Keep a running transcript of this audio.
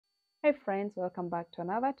Hi friends, welcome back to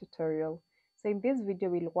another tutorial. So in this video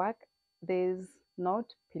we'll work this knot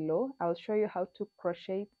pillow. I'll show you how to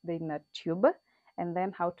crochet the inner tube and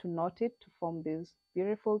then how to knot it to form this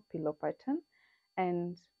beautiful pillow pattern.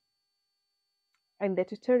 And in the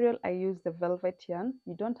tutorial I use the velvet yarn.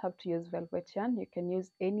 You don't have to use velvet yarn, you can use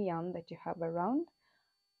any yarn that you have around.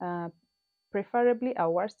 Preferably a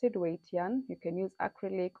worsted weight yarn. You can use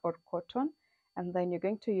acrylic or cotton, and then you're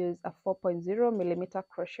going to use a 4.0 millimeter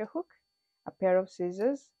crochet hook, a pair of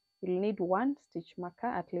scissors. You'll need one stitch marker,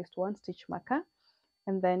 at least one stitch marker,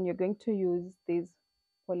 and then you're going to use this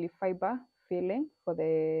polyfiber filling for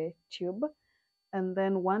the tube, and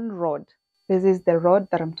then one rod. This is the rod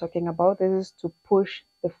that I'm talking about. This is to push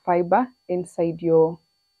the fiber inside your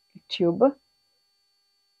tube.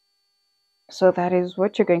 So that is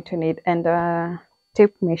what you're going to need, and a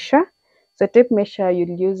tape measure. So tape measure,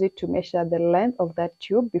 you'll use it to measure the length of that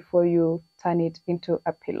tube before you turn it into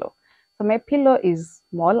a pillow. So my pillow is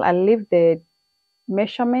small. I'll leave the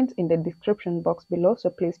measurement in the description box below, so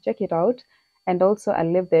please check it out. And also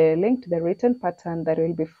I'll leave the link to the written pattern that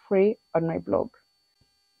will be free on my blog.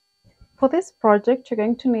 For this project, you're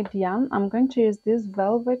going to need yarn. I'm going to use this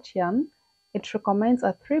velvet yarn. It recommends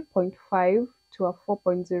a 3.5 to a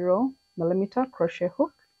 4.0 millimeter crochet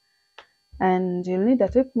hook. And you'll need a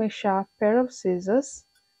tape measure, pair of scissors,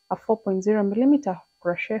 a 4.0 millimeter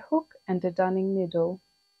crochet hook, and a darning needle.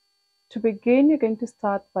 To begin, you're going to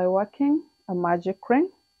start by working a magic ring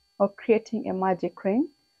or creating a magic ring.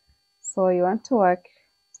 So you want to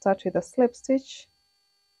start with a slip stitch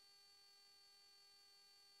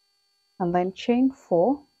and then chain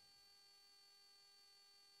 4.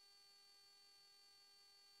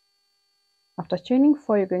 After chaining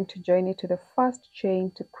 4, you're going to join it to the first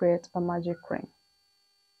chain to create a magic ring.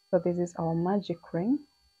 So this is our magic ring.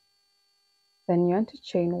 Then you want to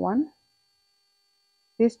chain 1.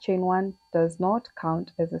 This chain 1 does not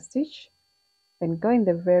count as a stitch. Then go in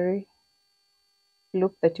the very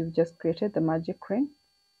loop that you've just created, the magic ring.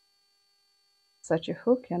 Insert your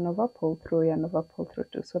hook, yarn over, pull through, yarn over, pull through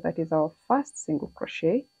 2. So that is our first single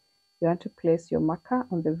crochet. You want to place your marker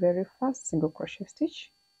on the very first single crochet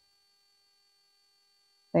stitch.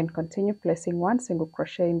 Then continue placing one single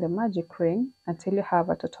crochet in the magic ring until you have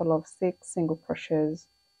a total of 6 single crochets.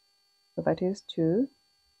 So that is 2,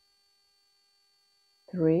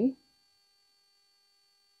 3,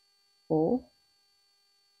 4,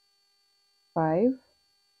 5,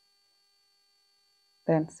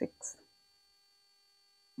 then 6.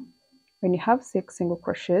 When you have 6 single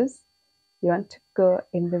crochets, you want to go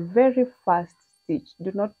in the very first stitch.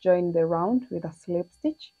 Do not join the round with a slip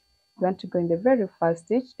stitch. You want to go in the very first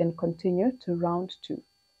stitch and continue to round 2.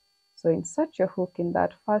 So insert your hook in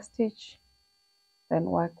that first stitch, then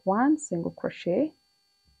work 1 single crochet.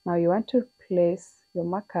 Now you want to place your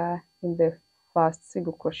marker in the first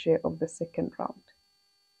single crochet of the second round.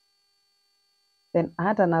 Then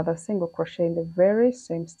add another single crochet in the very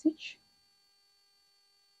same stitch.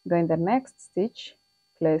 Go in the next stitch,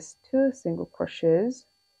 place 2 single crochets.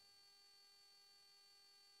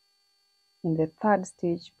 In the third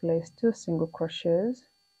stitch, place 2 single crochets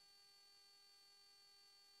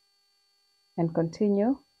and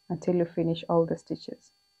continue until you finish all the stitches.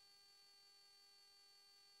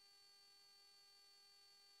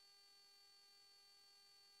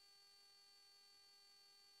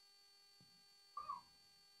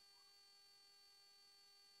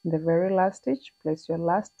 In the very last stitch, place your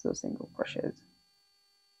last 2 single crochets.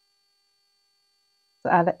 So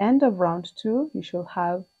at the end of round 2, you should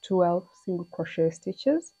have 12 single crochet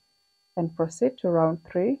stitches. Then proceed to round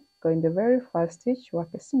 3. Go in the very first stitch, work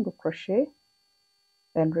a single crochet,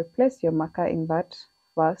 then replace your marker in that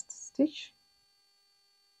first stitch.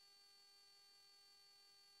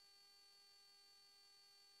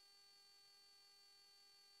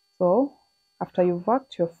 So after you've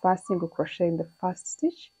worked your first single crochet in the first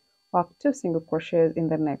stitch, work 2 single crochets in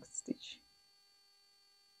the next stitch.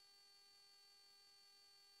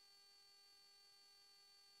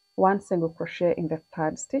 One single crochet in the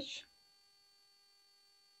third stitch,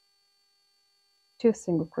 2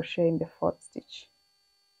 single crochet in the fourth stitch,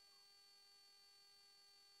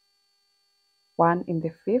 1 in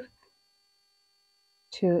the fifth,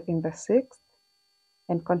 2 in the sixth,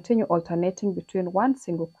 and continue alternating between 1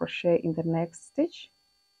 single crochet in the next stitch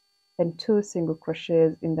and 2 single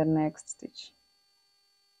crochets in the next stitch.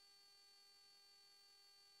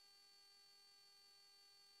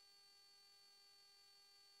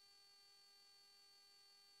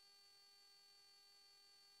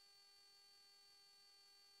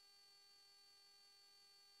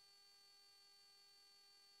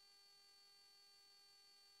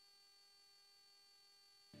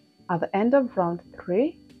 At the end of round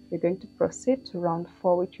 3, we're going to proceed to round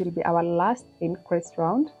 4, which will be our last increase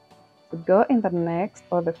round. So go in the next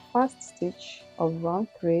or the first stitch of round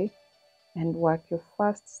 3 and work your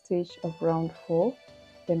first stitch of round 4.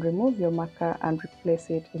 Then remove your marker and replace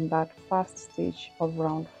it in that first stitch of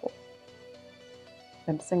round 4.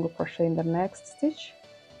 Then single crochet in the next stitch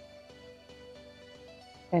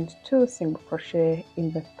and 2 single crochet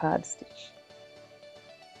in the third stitch.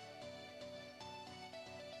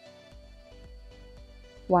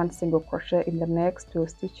 One single crochet in the next 2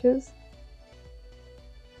 stitches,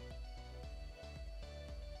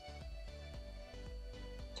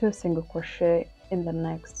 two single crochet in the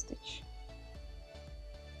next stitch,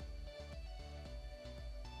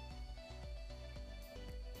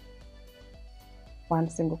 one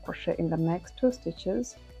single crochet in the next 2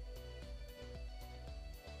 stitches,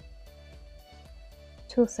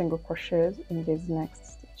 2 single crochets in this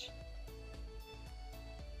next stitch,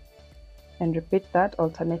 and repeat that,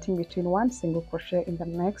 alternating between 1 single crochet in the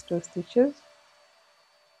next 2 stitches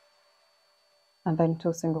and then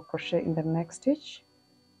 2 single crochet in the next stitch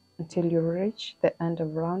until you reach the end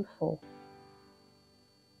of round 4.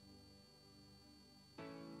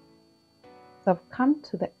 So I've come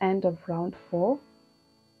to the end of round 4,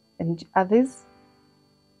 and at this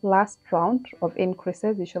last round of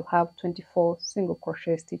increases you shall have 24 single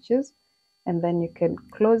crochet stitches, and then you can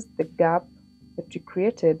close the gap that you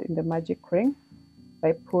created in the magic ring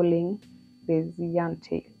by pulling this yarn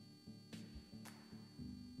tail.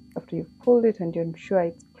 After you've pulled it and you're sure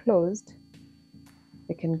it's closed,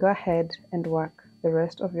 you can go ahead and work the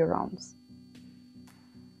rest of your rounds.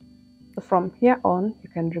 So from here on, you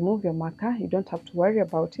can remove your marker. You don't have to worry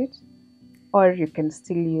about it, or you can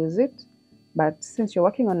still use it. But since you're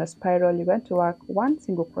working on a spiral, you're going to work 1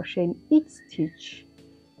 single crochet in each stitch.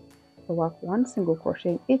 So work 1 single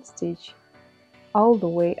crochet in each stitch all the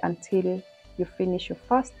way until you finish your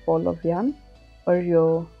first ball of yarn, or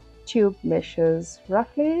your tube measures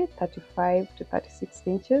roughly 35 to 36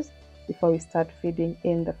 inches before we start feeding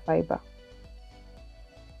in the fiber.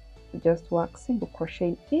 So just work single crochet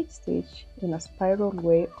in each stitch in a spiral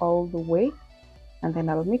way all the way, and then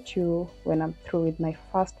I'll meet you when I'm through with my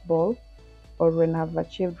first ball, or when I've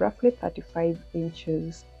achieved roughly 35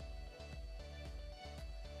 inches.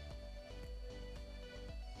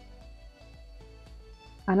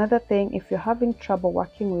 Another thing, if you're having trouble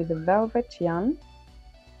working with the velvet yarn,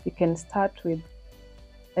 you can start with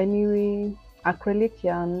any acrylic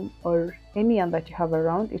yarn or any yarn that you have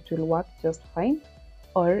around. It will work just fine.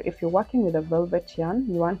 Or if you're working with a velvet yarn,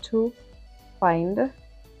 you want to find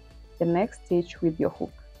the next stitch with your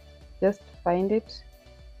hook. Just find it,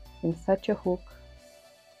 insert your hook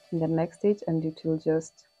in the next stitch, and it will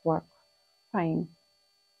just work fine.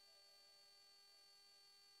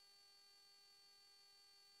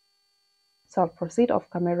 So I'll proceed off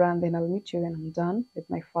camera and then I'll meet you when I'm done with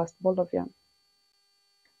my first ball of yarn.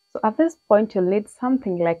 So at this point, you'll need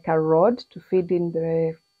something like a rod to feed in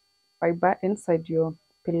the fiber inside your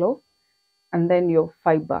pillow, and then your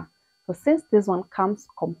fiber. So since this one comes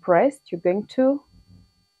compressed, you're going to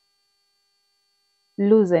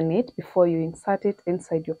loosen it before you insert it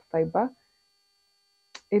inside your fiber,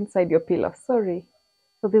 inside your pillow, sorry.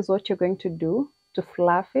 So this is what you're going to do to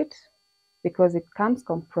fluff it, because it comes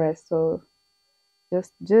compressed. So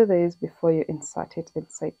just do this before you insert it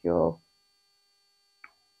inside your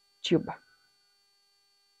tube.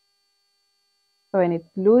 So when it's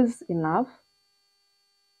loose enough,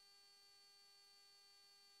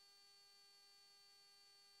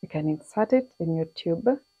 you can insert it in your tube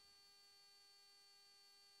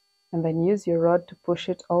and then use your rod to push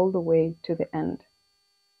it all the way to the end.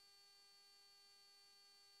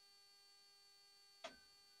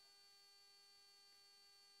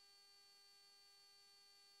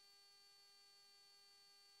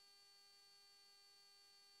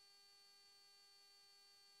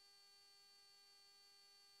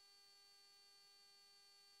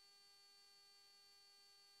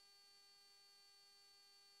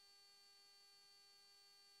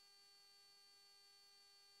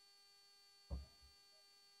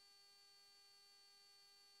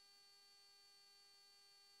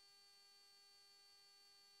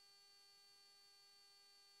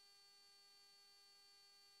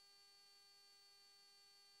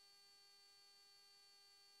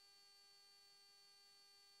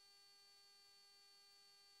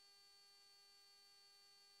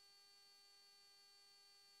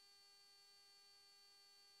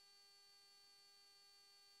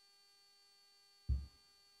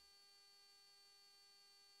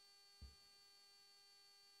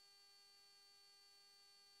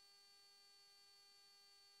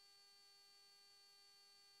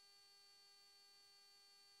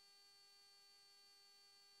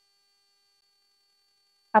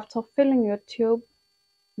 After filling your tube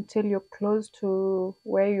until you're close to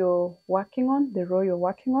where you're working on, the row you're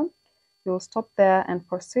working on, you'll stop there and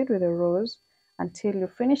proceed with the rows until you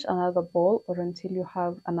finish another ball, or until you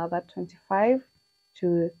have another 25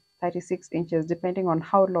 to 36 inches, depending on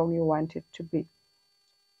how long you want it to be.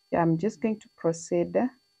 I'm just going to proceed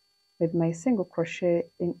with my single crochet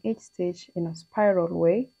in each stitch in a spiral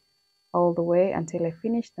way all the way until I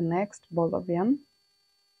finish the next ball of yarn,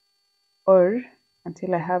 or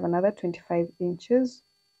until I have another 25 inches,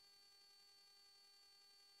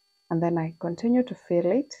 and then I continue to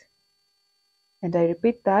fill it, and I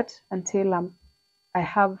repeat that until I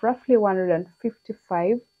have roughly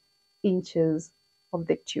 155 inches of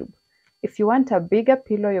the tube. If you want a bigger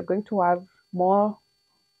pillow, you're going to have more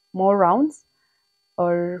rounds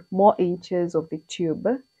or more inches of the tube.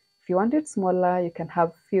 If you want it smaller, you can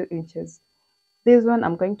have few inches. This one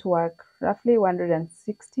I'm going to work roughly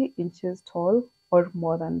 160 inches tall or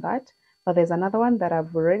more than that, but there's another one that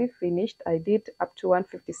I've already finished. I did up to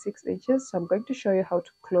 156 inches, so I'm going to show you how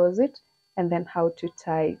to close it and then how to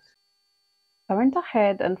tie it. I went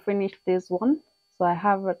ahead and finished this one, so I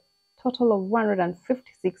have a total of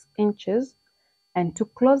 156 inches, and to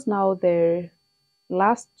close now the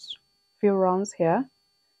last few rounds here,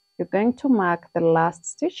 you're going to mark the last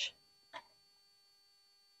stitch,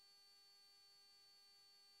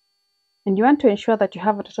 and you want to ensure that you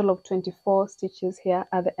have a total of 24 stitches here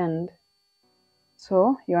at the end.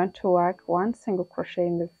 So you want to work one single crochet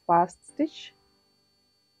in the first stitch,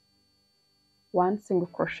 one single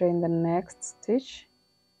crochet in the next stitch,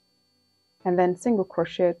 and then single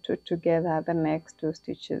crochet two together the next two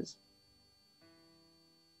stitches.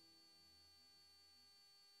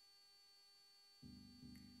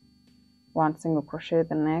 One single crochet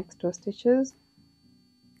the next two stitches,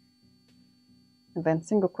 and then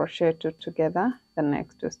single crochet two together the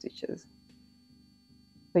next two stitches.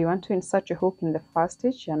 So you want to insert your hook in the first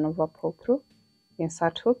stitch, yarn over, pull through,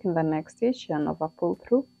 insert hook in the next stitch, yarn over, pull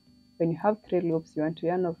through. When you have 3 loops, you want to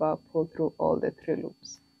yarn over, pull through all the 3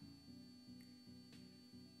 loops.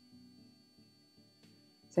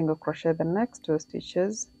 Single crochet the next 2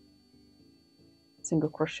 stitches, single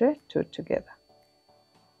crochet 2 together.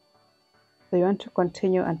 So you want to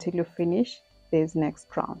continue until you finish this next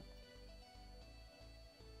round.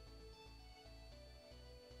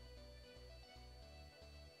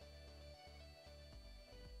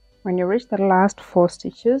 When you reach the last 4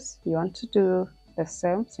 stitches, you want to do the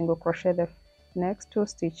same, single crochet the next 2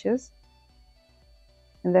 stitches,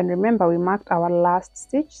 and then remember we marked our last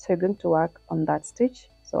stitch, so you're going to work on that stitch.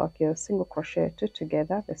 So work your single crochet 2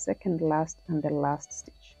 together, the second last and the last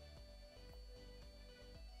stitch.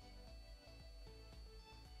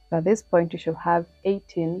 So at this point you should have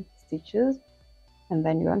 18 stitches, and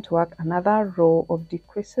then you want to work another row of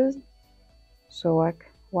decreases. So work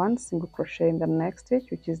one single crochet in the next stitch,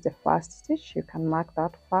 which is the first stitch. You can mark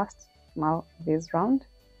that first now this round,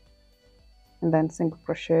 and then single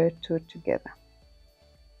crochet 2 together,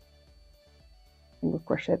 single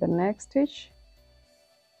crochet the next stitch,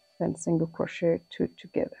 then single crochet 2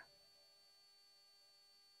 together,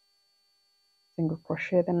 single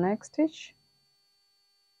crochet the next stitch,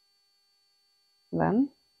 then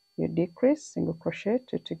you decrease, single crochet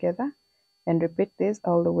 2 together, and repeat this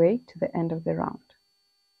all the way to the end of the round.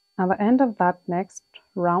 At the end of that next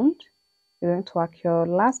round, you're going to work your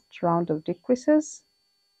last round of decreases.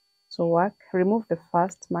 So remove the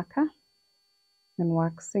first marker and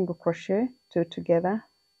work single crochet 2 together,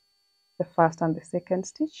 the first and the second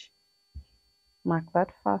stitch. Mark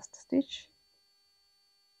that first stitch,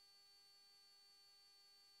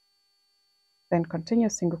 then continue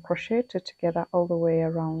single crochet 2 together all the way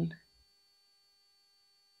around.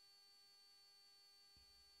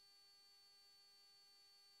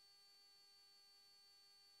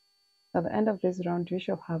 At the end of this round, you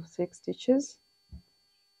shall have 6 stitches.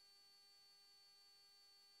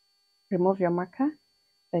 Remove your marker,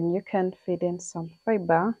 then you can feed in some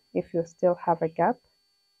fiber if you still have a gap.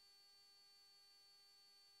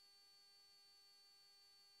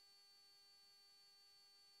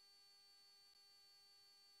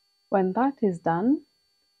 When that is done,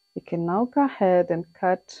 you can now go ahead and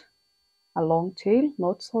cut a long tail,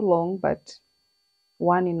 not so long, but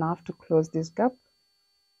one enough to close this gap.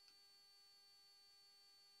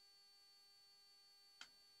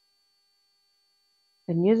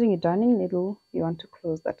 Then using a darning needle, you want to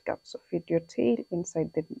close that gap. So feed your tail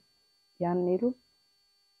inside the yarn needle.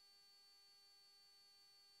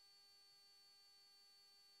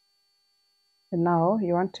 And now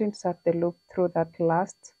you want to insert the loop through that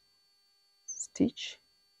last stitch,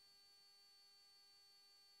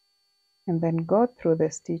 and then go through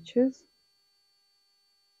the stitches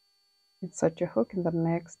insert your hook in the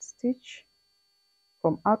next stitch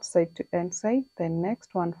from outside to inside, then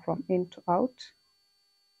next one from in to out,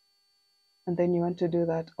 and then you want to do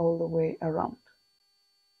that all the way around.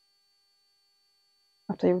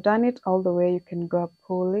 After you've done it all the way, you can go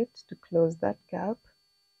pull it to close that gap,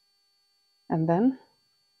 and then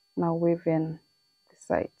now weave in the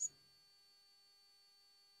sides.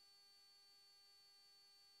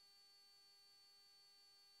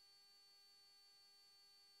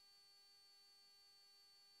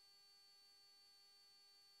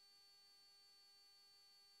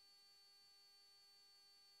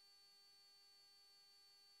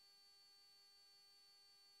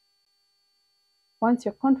 Once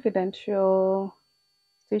you're confident your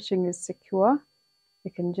stitching is secure,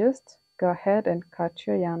 you can just go ahead and cut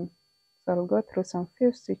your yarn. So I'll go through some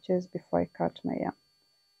few stitches before I cut my yarn.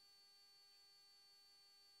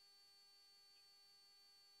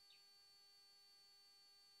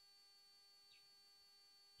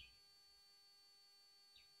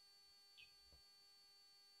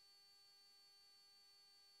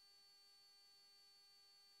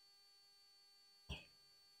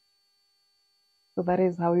 So that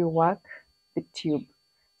is how you work the tube.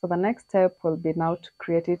 So the next step will be now to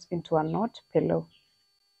create it into a knot pillow.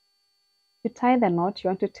 To tie the knot, you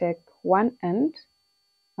want to take one end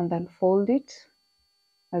and then fold it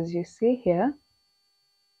as you see here.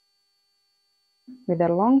 With the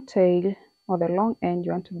long tail or the long end,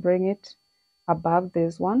 you want to bring it above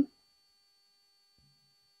this one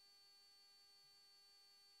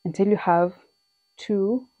until you have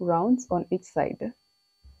 2 rounds on each side.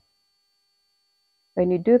 When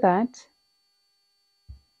you do that,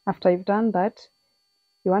 after you've done that,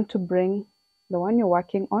 you want to bring the one you're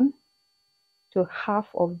working on to half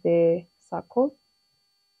of the circle,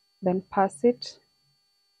 then pass it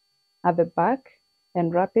at the back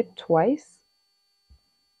and wrap it twice.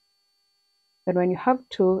 Then when you have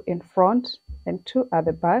 2 in front and 2 at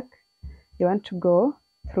the back, you want to go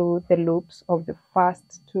through the loops of the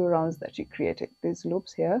first 2 rounds that you created, these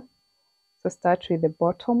loops here. So start with the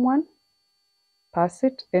bottom one, pass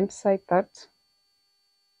it inside that,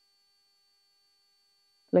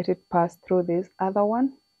 let it pass through this other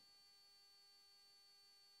one,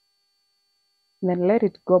 then let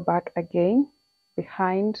it go back again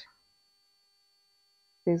behind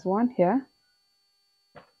this one here,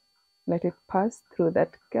 let it pass through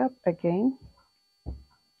that gap again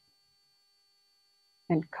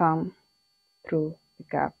and come through the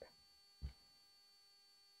gap.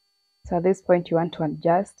 So at this point you want to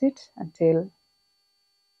adjust it until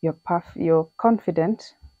you're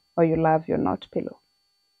confident or you love your knot pillow.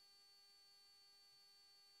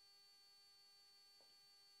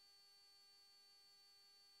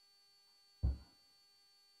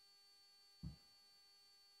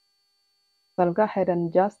 So I'll go ahead and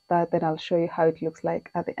adjust that, then I'll show you how it looks like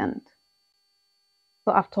at the end.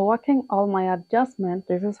 So after working all my adjustments,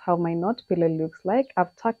 this is how my knot pillow looks like.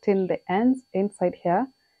 I've tucked in the ends inside here.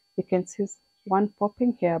 You can see one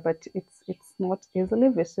popping here, but it's not easily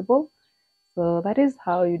visible. So that is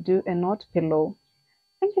how you do a knot pillow.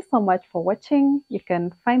 Thank you so much for watching. You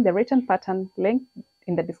can find the written pattern link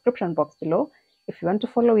in the description box below. If you want to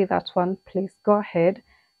follow with that one, please go ahead.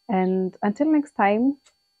 And until next time,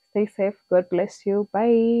 stay safe. God bless you.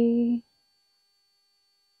 Bye.